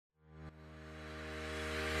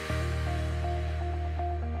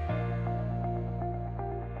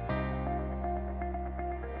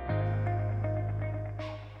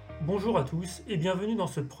Bonjour à tous et bienvenue dans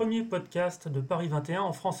ce premier podcast de Paris 21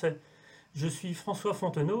 en français. Je suis François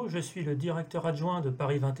Fontenot, je suis le directeur adjoint de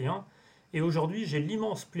Paris 21 et aujourd'hui j'ai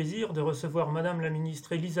l'immense plaisir de recevoir Madame la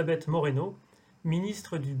ministre Elisabeth Moreno,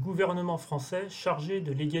 ministre du gouvernement français chargée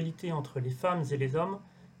de l'égalité entre les femmes et les hommes,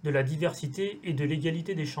 de la diversité et de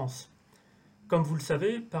l'égalité des chances. Comme vous le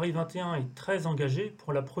savez, Paris 21 est très engagé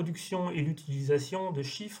pour la production et l'utilisation de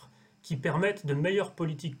chiffres qui permettent de meilleures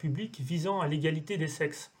politiques publiques visant à l'égalité des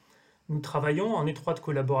sexes. Nous travaillons en étroite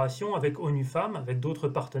collaboration avec ONU Femmes, avec d'autres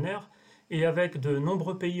partenaires, et avec de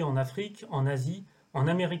nombreux pays en Afrique, en Asie, en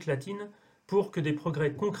Amérique latine, pour que des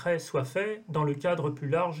progrès concrets soient faits dans le cadre plus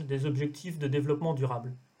large des objectifs de développement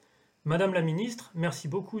durable. Madame la ministre, merci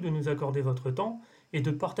beaucoup de nous accorder votre temps et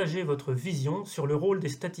de partager votre vision sur le rôle des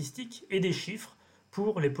statistiques et des chiffres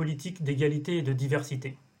pour les politiques d'égalité et de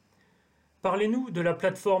diversité. Parlez-nous de la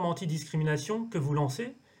plateforme antidiscrimination que vous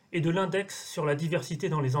lancez et de l'index sur la diversité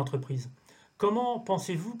dans les entreprises. Comment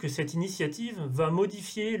pensez-vous que cette initiative va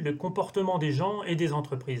modifier le comportement des gens et des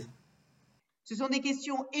entreprises ? Ce sont des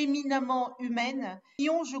questions éminemment humaines qui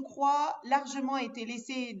ont, je crois, largement été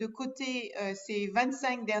laissées de côté ces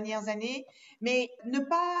 25 dernières années, mais ne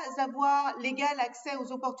pas avoir l'égal accès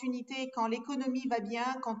aux opportunités quand l'économie va bien,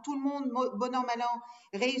 quand tout le monde, bon an, mal an,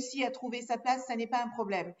 réussit à trouver sa place, ça n'est pas un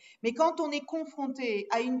problème. Mais quand on est confronté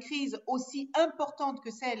à une crise aussi importante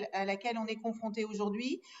que celle à laquelle on est confronté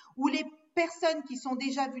aujourd'hui, où les personnes qui sont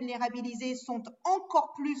déjà vulnérabilisées sont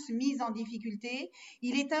encore plus mises en difficulté,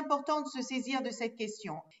 il est important de se saisir de cette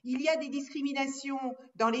question. Il y a des discriminations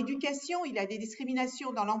dans l'éducation, il y a des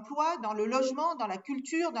discriminations dans l'emploi, dans le logement, dans la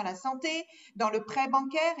culture, dans la santé, dans le prêt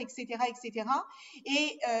bancaire, etc., etc.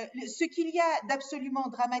 Et ce qu'il y a d'absolument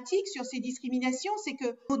dramatique sur ces discriminations, c'est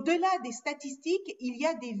que au-delà des statistiques, il y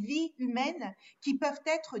a des vies humaines qui peuvent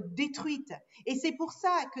être détruites. Et c'est pour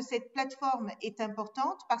ça que cette plateforme est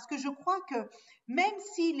importante, parce que je crois que même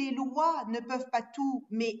si les lois ne peuvent pas tout,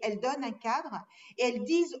 mais elles donnent un cadre et elles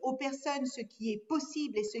disent aux personnes ce qui est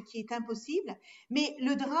possible et ce qui est impossible. Mais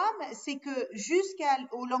le drame, c'est que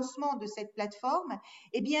jusqu'au lancement de cette plateforme,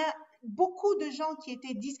 eh bien, beaucoup de gens qui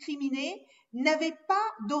étaient discriminés n'avaient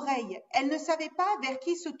pas d'oreille. Elles ne savaient pas vers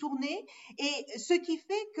qui se tourner, et ce qui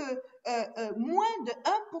fait que moins de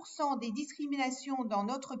 1% des discriminations dans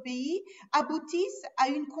notre pays aboutissent à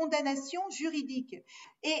une condamnation juridique.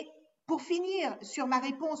 Et pour finir sur ma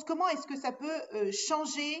réponse, comment est-ce que ça peut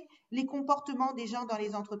changer les comportements des gens dans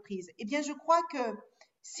les entreprises? Eh bien, je crois que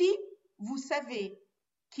si vous savez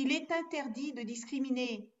qu'il est interdit de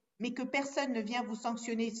discriminer, mais que personne ne vient vous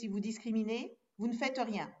sanctionner si vous discriminez, vous ne faites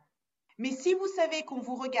rien. Mais si vous savez qu'on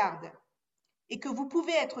vous regarde et que vous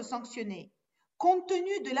pouvez être sanctionné, compte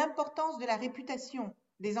tenu de l'importance de la réputation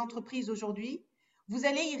des entreprises aujourd'hui, vous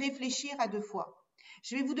allez y réfléchir à deux fois.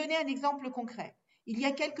 Je vais vous donner un exemple concret. Il y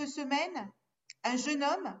a quelques semaines, un jeune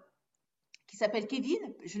homme qui s'appelle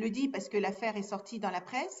Kevin, je le dis parce que l'affaire est sortie dans la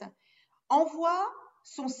presse, envoie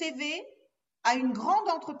son CV à une grande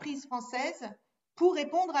entreprise française pour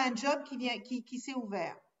répondre à un job qui s'est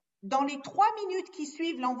ouvert. Dans les 3 minutes qui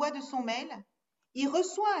suivent l'envoi de son mail, il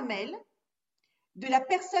reçoit un mail de la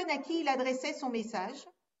personne à qui il adressait son message,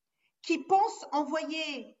 qui pense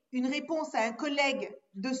envoyer une réponse à un collègue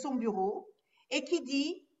de son bureau et qui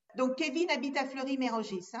dit, donc Kevin habite à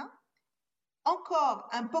Fleury-Mérogis, encore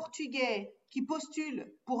un Portugais qui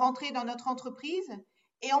postule pour entrer dans notre entreprise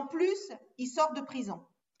et en plus, il sort de prison.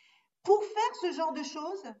 Pour faire ce genre de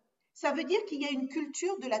choses, ça veut dire qu'il y a une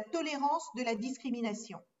culture de la tolérance de la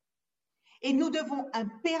discrimination. Et nous devons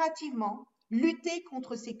impérativement lutter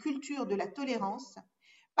contre ces cultures de la tolérance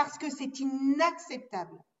parce que c'est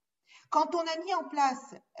inacceptable. Quand on a mis en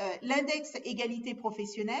place l'index égalité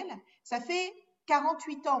professionnelle, ça fait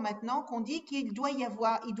 48 ans maintenant qu'on dit qu'il ne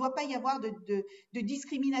doit pas y avoir de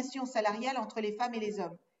discrimination salariale entre les femmes et les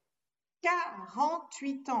hommes.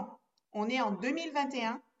 48 ans. On est en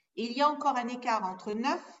 2021 et il y a encore un écart entre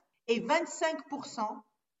 9 et 25%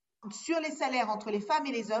 sur les salaires entre les femmes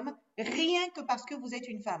et les hommes, rien que parce que vous êtes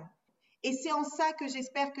une femme. Et c'est en ça que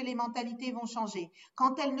j'espère que les mentalités vont changer.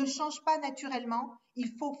 Quand elles ne changent pas naturellement, il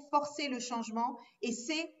faut forcer le changement et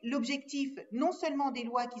c'est l'objectif non seulement des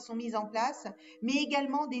lois qui sont mises en place, mais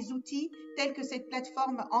également des outils tels que cette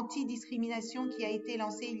plateforme anti-discrimination qui a été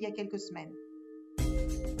lancée il y a quelques semaines.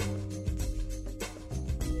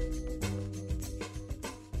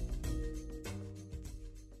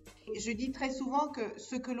 Je dis très souvent que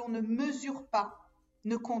ce que l'on ne mesure pas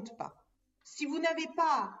ne compte pas. Si vous n'avez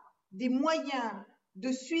pas des moyens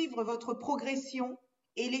de suivre votre progression,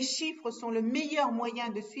 et les chiffres sont le meilleur moyen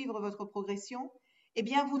de suivre votre progression, eh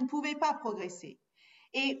bien, vous ne pouvez pas progresser.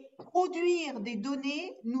 Et produire des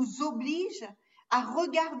données nous oblige à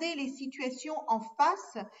regarder les situations en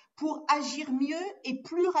face pour agir mieux et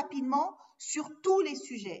plus rapidement sur tous les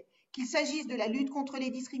sujets, qu'il s'agisse de la lutte contre les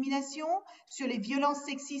discriminations, sur les violences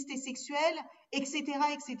sexistes et sexuelles, etc.,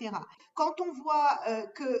 etc. Quand on voit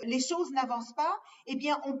que les choses n'avancent pas, eh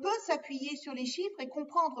bien, on peut s'appuyer sur les chiffres et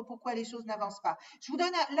comprendre pourquoi les choses n'avancent pas. Je vous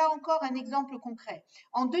donne là encore un exemple concret.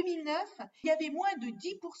 En 2009, il y avait moins de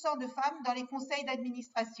 10% de femmes dans les conseils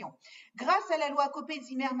d'administration. Grâce à la loi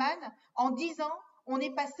Copé-Zimmermann, en 10 ans, on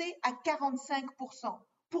est passé à 45%.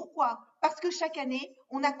 Pourquoi? Parce que chaque année,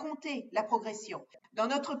 on a compté la progression. Dans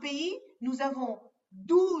notre pays, nous avons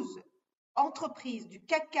 12 entreprises du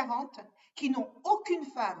CAC 40 qui n'ont aucune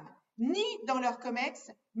femme, ni dans leur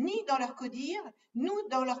COMEX, ni dans leur CODIR, ni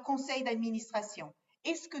dans leur conseil d'administration.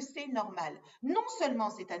 Est-ce que c'est normal? Non seulement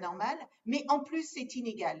c'est anormal, mais en plus c'est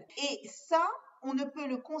inégal. Et ça, on ne peut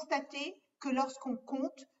le constater que lorsqu'on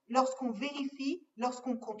compte, lorsqu'on vérifie,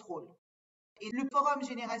 lorsqu'on contrôle. Et le forum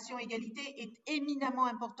Génération Égalité est éminemment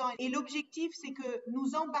important. Et l'objectif, c'est que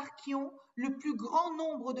nous embarquions le plus grand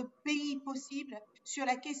nombre de pays possible sur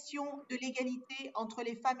la question de l'égalité entre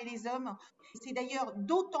les femmes et les hommes. C'est d'ailleurs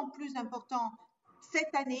d'autant plus important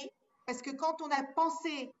cette année, parce que quand on a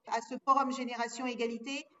pensé à ce forum Génération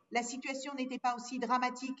Égalité, la situation n'était pas aussi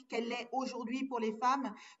dramatique qu'elle l'est aujourd'hui pour les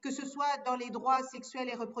femmes, que ce soit dans les droits sexuels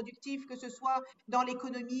et reproductifs, que ce soit dans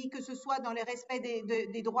l'économie, que ce soit dans le respect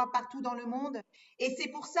des droits partout dans le monde. Et c'est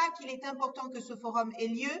pour ça qu'il est important que ce forum ait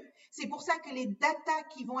lieu. C'est pour ça que les datas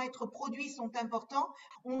qui vont être produits sont importants.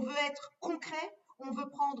 On veut être concret, on veut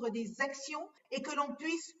prendre des actions et que l'on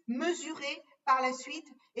puisse mesurer par la suite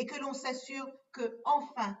et que l'on s'assure que,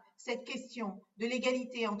 enfin, cette question de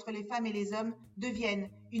l'égalité entre les femmes et les hommes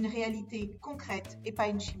devienne une réalité concrète et pas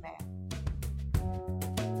une chimère.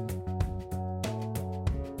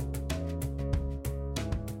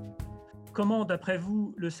 Comment, d'après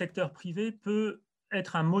vous, le secteur privé peut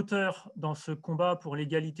être un moteur dans ce combat pour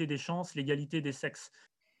l'égalité des chances, l'égalité des sexes?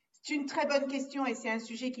 C'est une très bonne question et c'est un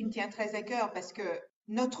sujet qui me tient très à cœur parce que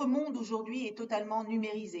notre monde aujourd'hui est totalement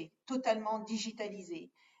numérisé, totalement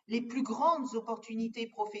digitalisé. Les plus grandes opportunités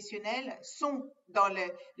professionnelles sont dans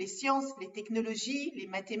les sciences, les technologies, les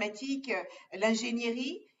mathématiques,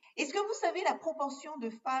 l'ingénierie. Est-ce que vous savez la proportion de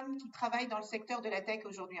femmes qui travaillent dans le secteur de la tech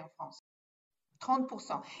aujourd'hui en France?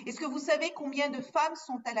 30%. Est-ce que vous savez combien de femmes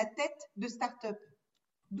sont à la tête de start-up?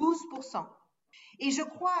 12%. Et je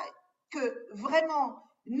crois que vraiment,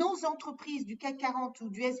 nos entreprises du CAC 40 ou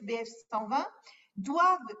du SBF 120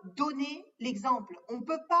 doivent donner l'exemple. On ne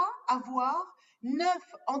peut pas avoir 9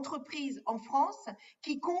 entreprises en France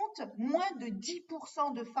qui comptent moins de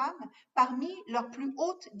 10% de femmes parmi leurs plus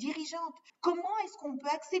hautes dirigeantes. Comment est-ce qu'on peut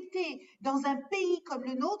accepter dans un pays comme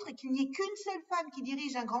le nôtre qu'il n'y ait qu'une seule femme qui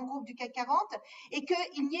dirige un grand groupe du CAC 40 et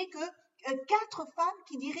qu'il n'y ait que 4 femmes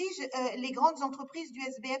qui dirigent les grandes entreprises du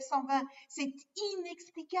SBF 120? C'est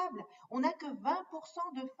inexplicable. On n'a que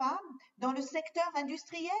 20% de femmes dans le secteur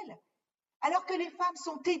industriel, alors que les femmes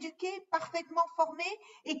sont éduquées, parfaitement formées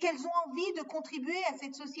et qu'elles ont envie de contribuer à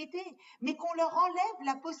cette société, mais qu'on leur enlève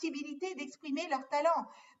la possibilité d'exprimer leur talent.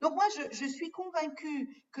 Donc moi, je suis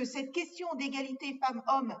convaincue que cette question d'égalité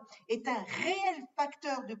femmes-hommes est un réel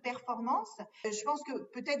facteur de performance. Je pense que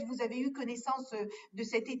peut-être vous avez eu connaissance de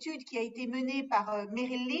cette étude qui a été menée par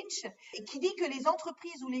Merrill Lynch et qui dit que les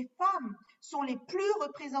entreprises où les femmes sont les plus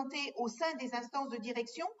représentées au sein des instances de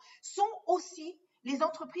direction sont aussi les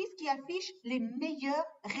entreprises qui affichent les meilleurs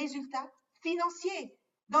résultats financiers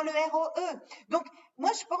dans le ROE. Donc,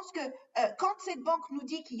 moi, je pense que quand cette banque nous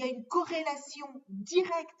dit qu'il y a une corrélation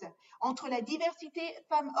directe entre la diversité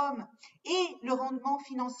femmes-hommes et le rendement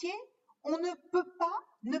financier, on ne peut pas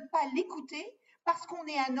ne pas l'écouter parce qu'on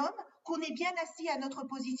est un homme, qu'on est bien assis à notre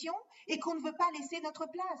position et qu'on ne veut pas laisser notre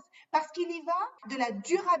place. Parce qu'il y va de la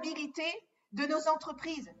durabilité de nos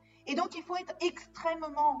entreprises. Et donc, il faut être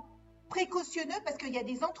extrêmement précautionneux parce qu'il y a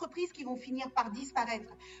des entreprises qui vont finir par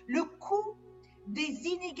disparaître. Le coût des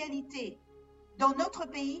inégalités dans notre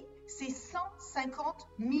pays, c'est 150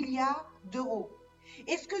 milliards d'euros.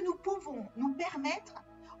 Est-ce que nous pouvons nous permettre,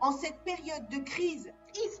 en cette période de crise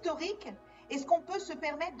historique, est-ce qu'on peut se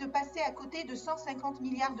permettre de passer à côté de 150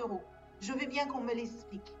 milliards d'euros? Je veux bien qu'on me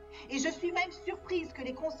l'explique. Et je suis même surprise que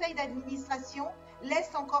les conseils d'administration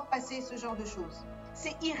laissent encore passer ce genre de choses.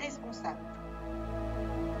 C'est irresponsable.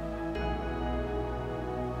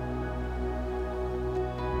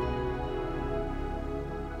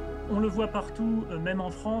 On le voit partout, même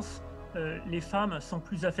en France, les femmes sont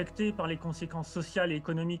plus affectées par les conséquences sociales et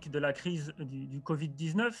économiques de la crise du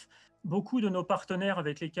Covid-19. Beaucoup de nos partenaires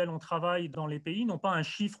avec lesquels on travaille dans les pays n'ont pas un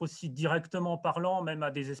chiffre aussi directement parlant, même à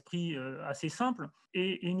des esprits assez simples,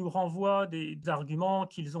 et ils nous renvoient des arguments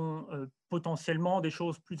qu'ils ont potentiellement des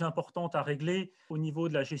choses plus importantes à régler au niveau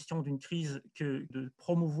de la gestion d'une crise que de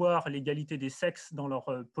promouvoir l'égalité des sexes dans leur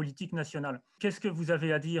politique nationale. Qu'est-ce que vous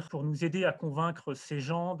avez à dire pour nous aider à convaincre ces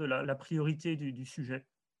gens de la priorité du sujet?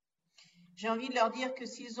 J'ai envie de leur dire que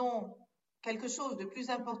s'ils ont quelque chose de plus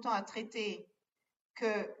important à traiter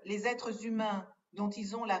que les êtres humains dont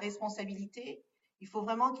ils ont la responsabilité, il faut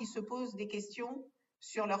vraiment qu'ils se posent des questions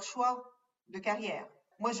sur leur choix de carrière.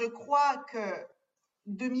 Moi, je crois que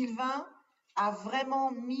 2020 a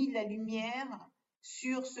vraiment mis la lumière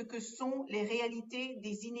sur ce que sont les réalités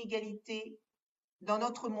des inégalités dans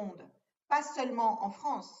notre monde, pas seulement en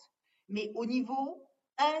France, mais au niveau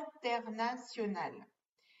international.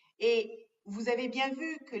 Et vous avez bien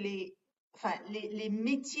vu que les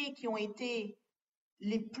métiers qui ont été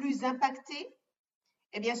les plus impactés,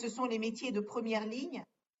 eh bien, ce sont les métiers de première ligne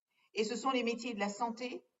et ce sont les métiers de la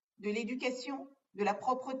santé, de l'éducation, de la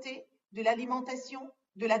propreté, de l'alimentation,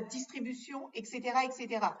 de la distribution, etc.,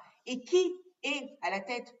 etc. Et qui est à la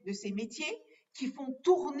tête de ces métiers qui font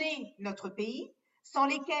tourner notre pays, sans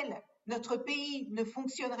lesquels notre pays ne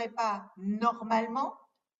fonctionnerait pas normalement?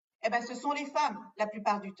 Eh bien, ce sont les femmes la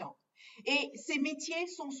plupart du temps. Et ces métiers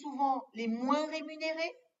sont souvent les moins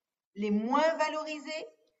rémunérés, les moins valorisés,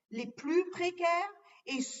 les plus précaires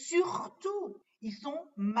et surtout, ils sont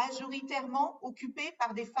majoritairement occupés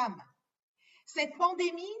par des femmes. Cette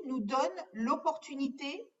pandémie nous donne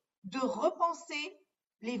l'opportunité de repenser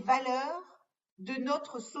les valeurs de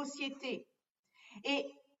notre société. Et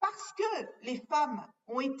parce que les femmes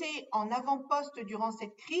ont été en avant-poste durant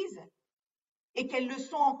cette crise et qu'elles le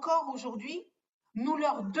sont encore aujourd'hui, nous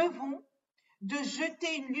leur devons de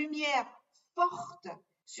jeter une lumière forte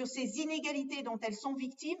sur ces inégalités dont elles sont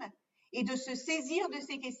victimes et de se saisir de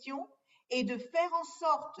ces questions et de faire en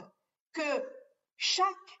sorte que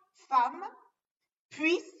chaque femme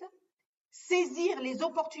puisse saisir les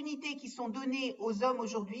opportunités qui sont données aux hommes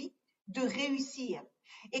aujourd'hui de réussir.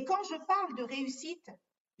 Et quand je parle de réussite,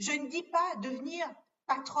 je ne dis pas devenir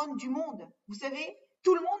patronne du monde. Vous savez,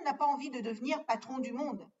 tout le monde n'a pas envie de devenir patron du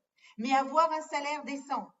monde, mais avoir un salaire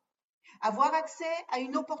décent, avoir accès à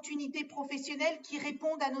une opportunité professionnelle qui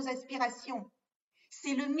réponde à nos aspirations.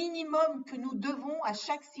 C'est le minimum que nous devons à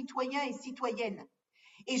chaque citoyen et citoyenne.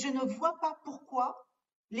 Et je ne vois pas pourquoi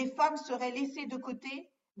les femmes seraient laissées de côté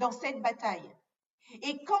dans cette bataille.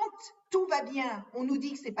 Et quand tout va bien, on nous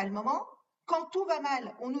dit que c'est pas le moment. Quand tout va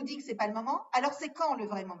mal, on nous dit que c'est pas le moment. Alors c'est quand le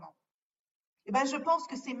vrai moment? Eh ben, je pense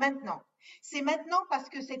que c'est maintenant. C'est maintenant parce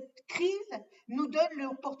que cette crise nous donne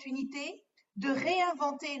l'opportunité de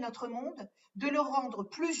réinventer notre monde, de le rendre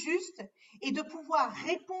plus juste et de pouvoir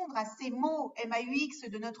répondre à ces mots MAUX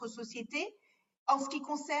de notre société en ce qui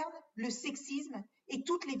concerne le sexisme et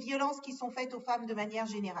toutes les violences qui sont faites aux femmes de manière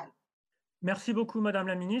générale. Merci beaucoup, Madame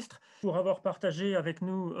la Ministre, pour avoir partagé avec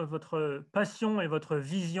nous votre passion et votre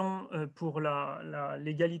vision pour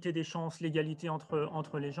l'égalité des chances, l'égalité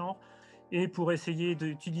entre les genres, et pour essayer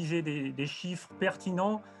d'utiliser des chiffres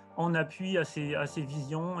pertinents en appui à ces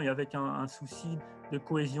visions et avec un souci de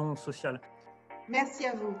cohésion sociale. Merci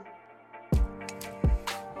à vous.